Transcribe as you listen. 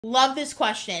Love this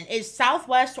question. Is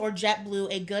Southwest or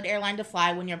JetBlue a good airline to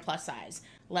fly when you're plus size?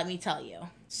 Let me tell you.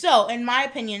 So, in my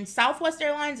opinion, Southwest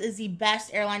Airlines is the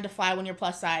best airline to fly when you're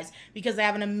plus size because they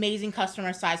have an amazing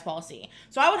customer size policy.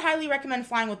 So I would highly recommend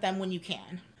flying with them when you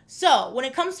can. So, when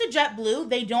it comes to JetBlue,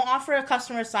 they don't offer a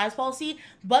customer size policy,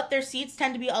 but their seats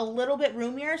tend to be a little bit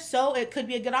roomier, so it could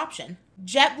be a good option.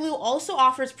 JetBlue also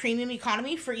offers premium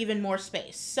economy for even more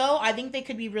space, so I think they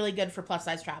could be really good for plus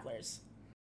size travelers.